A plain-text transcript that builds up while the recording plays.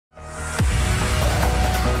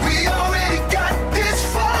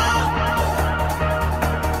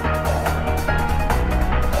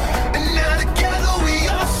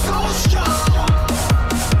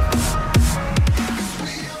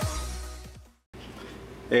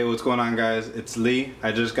Hey, what's going on, guys? It's Lee.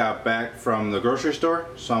 I just got back from the grocery store,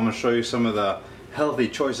 so I'm gonna show you some of the healthy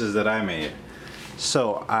choices that I made.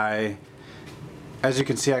 So as you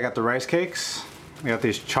can see, I got the rice cakes. I got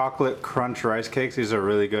these chocolate crunch rice cakes. These are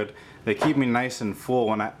really good. They keep me nice and full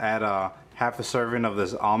when I add half a serving of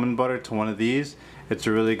this almond butter to one of these. It's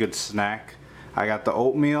a really good snack. I got the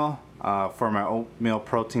oatmeal for my oatmeal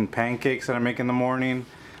protein pancakes that I make in the morning.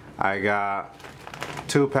 I got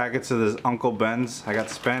 2 packets of this Uncle Ben's. I got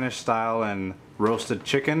Spanish style and roasted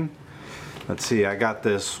chicken. Let's see, I got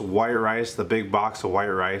this white rice, the big box of white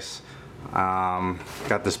rice.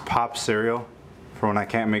 Got this pop cereal for when I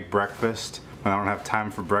can't make breakfast, when I don't have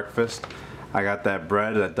time for breakfast. I got that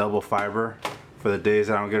bread, that double fiber, for the days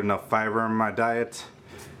that I don't get enough fiber in my diet.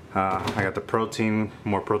 I got the protein,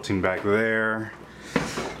 more protein back there.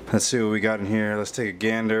 Let's see what we got in here. Let's take a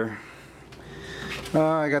gander.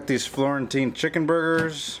 I got these Florentine chicken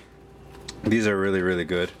burgers. These are really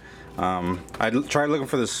good. I tried looking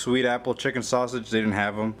for the sweet apple chicken sausage. They didn't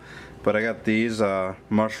have them, but I got these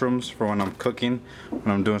mushrooms for when I'm cooking, when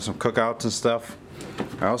I'm doing some cookouts and stuff.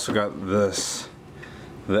 I also got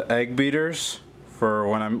the egg beaters for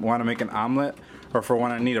when I want to make an omelet, or for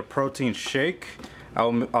when I need a protein shake.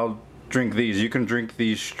 I'll drink these. You can drink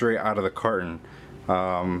these straight out of the carton,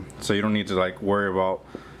 so you don't need to like worry about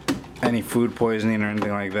any food poisoning or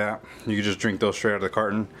anything like that. You can just drink those straight out of the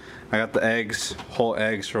carton. I got the eggs, whole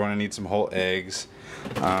eggs for when I need some whole eggs.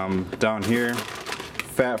 Down here,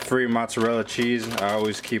 fat-free mozzarella cheese. I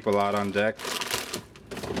always keep a lot on deck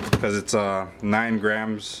because it's 9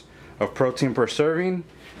 grams of protein per serving,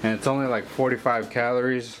 and it's only like 45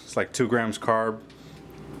 calories. It's like 2 grams carb.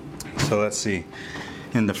 So let's see.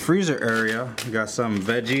 In the freezer area, we got some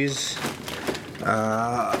veggies.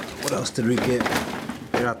 What else did we get?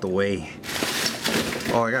 Get out the way.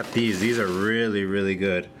 Oh, I got these. These are really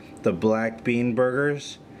good. The black bean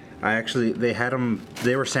burgers. They had them.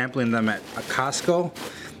 They were sampling them at a Costco,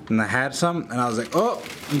 and I had some, and I was like, oh,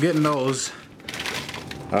 I'm getting those.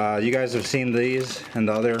 You guys have seen these and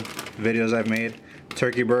the other videos I've made.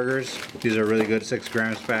 Turkey burgers. These are really good. 6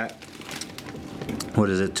 grams fat.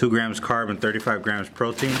 What is it? 2 grams carb and 35 grams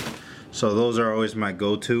protein. So those are always my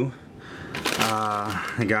go-to.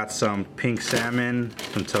 I got some pink salmon,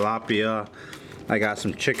 some tilapia. I got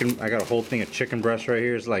some chicken. I got a whole thing of chicken breasts right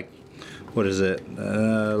here. It's like, what is it?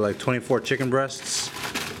 Like 24 chicken breasts.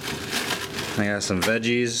 I got some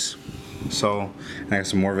veggies. So I got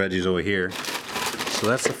some more veggies over here. So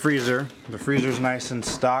that's the freezer. The freezer's nice and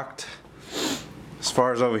stocked. As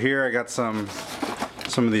far as over here, I got some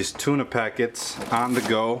of these tuna packets on the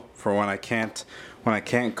go for when I can't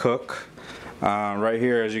cook. Right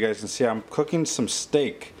here, as you guys can see, I'm cooking some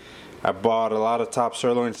steak. I bought a lot of top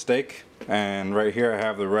sirloin steak, and right here I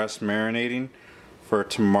have the rest marinating for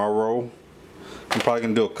tomorrow. I'm probably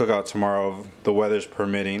gonna do a cookout tomorrow if the weather's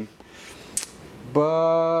permitting.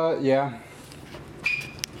 But yeah,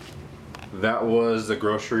 that was the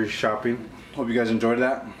grocery shopping. Hope you guys enjoyed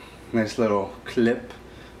that. Nice little clip.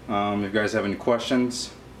 If you guys have any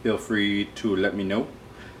questions, feel free to let me know.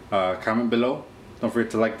 Comment below. Don't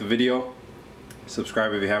forget to like the video.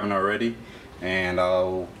 Subscribe if you haven't already, and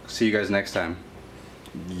I'll see you guys next time.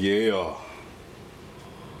 Yeah.